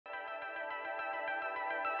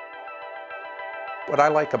What I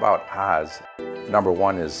like about Haas, number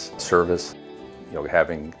one is service.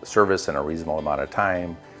 Having service in a reasonable amount of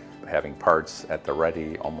time, having parts at the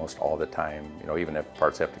ready almost all the time. Even if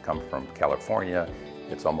parts have to come from California,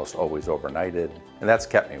 it's almost always overnighted. And that's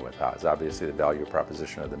kept me with Haas. Obviously, the value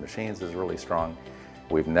proposition of the machines is really strong.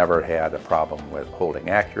 We've never had a problem with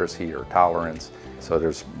holding accuracy or tolerance, so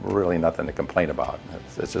there's really nothing to complain about.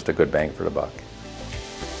 It's just a good bang for the buck.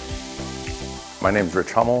 My name is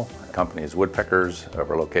Rich Hummel. The company is Woodpeckers.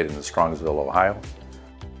 We're located in Strongsville, Ohio.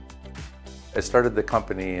 I started the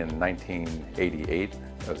company in 1988.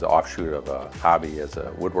 It was an offshoot of a hobby as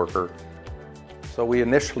a woodworker. So we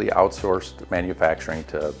initially outsourced manufacturing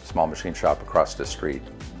to a small machine shop across the street.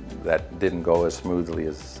 That didn't go as smoothly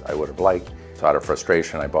as I would have liked. So out of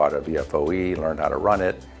frustration, I bought a VFOE, learned how to run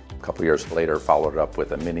it. A couple years later, followed it up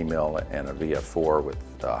with a mini mill and a VF4 with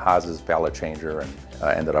Haas's pallet changer, and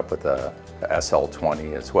ended up with a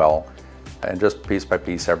SL20 as well. And just piece by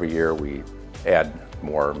piece, every year we add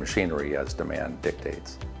more machinery as demand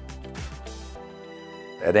dictates.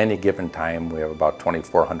 At any given time, we have about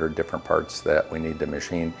 2,400 different parts that we need to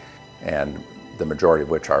machine, and the majority of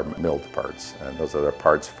which are milled parts. And those are the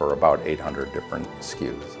parts for about 800 different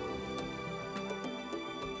SKUs.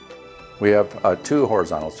 We have two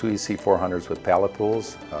horizontals, two EC400s with pallet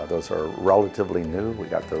pools. Those are relatively new. We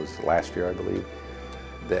got those last year, I believe.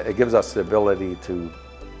 It gives us the ability to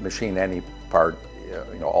machine any part,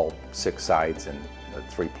 all 6 sides in a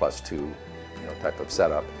 3+2 type of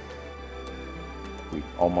setup. We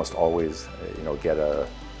almost always get a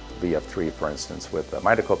VF3, for instance, with a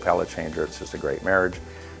Mitaco pallet changer. It's just a great marriage.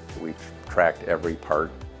 We've tracked every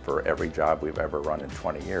part for every job we've ever run in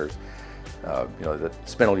 20 years. The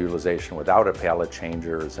spindle utilization without a pallet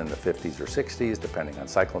changer is in the 50s or 60s, depending on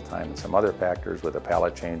cycle time and some other factors. With a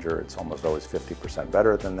pallet changer, it's almost always 50%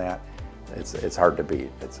 better than that. It's hard to beat.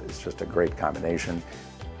 It's just a great combination.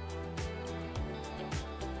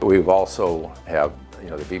 We've also have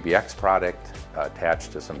the BBX product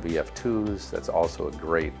attached to some VF2s. That's also a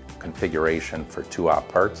great configuration for 2-op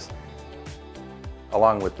parts.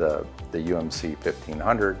 Along with the UMC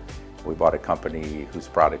 1500, we bought a company whose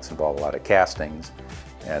products involve a lot of castings,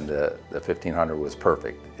 and the 1500 was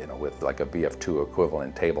perfect, with like a VF2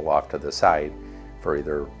 equivalent table off to the side for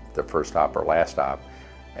either the first op or last op,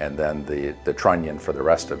 and then the trunnion for the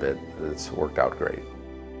rest of it. It's worked out great.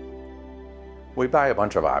 We buy a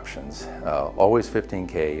bunch of options, always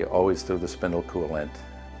 15K, always through the spindle coolant,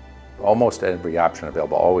 almost every option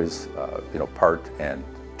available, always part and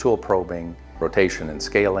tool probing, rotation and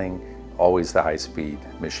scaling, always the high-speed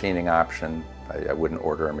machining option. I wouldn't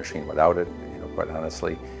order a machine without it, quite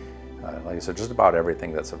honestly. Like I said, just about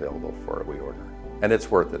everything that's available for it we order. And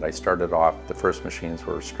it's worth it. I started off, the first machines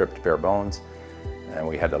were stripped bare bones, and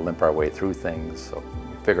we had to limp our way through things. So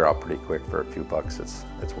you figure out pretty quick for a few bucks,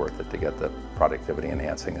 it's worth it to get the productivity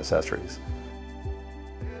enhancing accessories.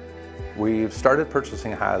 We've started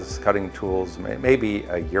purchasing Haas cutting tools maybe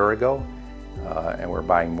a year ago, and we're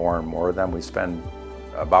buying more and more of them. We spend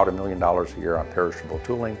about $1 million a year on perishable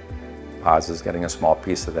tooling. Haas is getting a small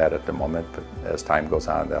piece of that at the moment, but as time goes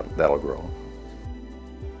on, that'll grow.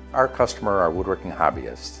 Our customer are woodworking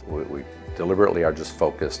hobbyists. We deliberately are just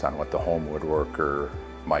focused on what the home woodworker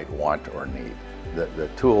might want or need. The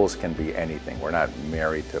tools can be anything. We're not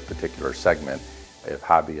married to a particular segment. If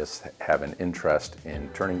hobbyists have an interest in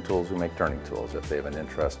turning tools, we make turning tools. If they have an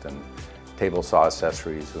interest in table saw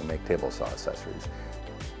accessories, we make table saw accessories.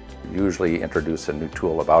 We usually introduce a new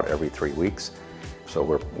tool about every 3 weeks. So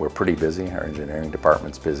we're pretty busy. Our engineering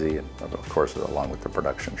department's busy, and of course, along with the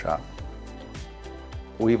production shop.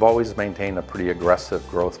 We've always maintained a pretty aggressive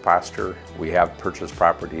growth posture. We have purchased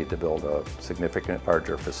property to build a significant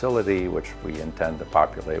larger facility, which we intend to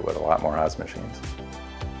populate with a lot more Haas machines.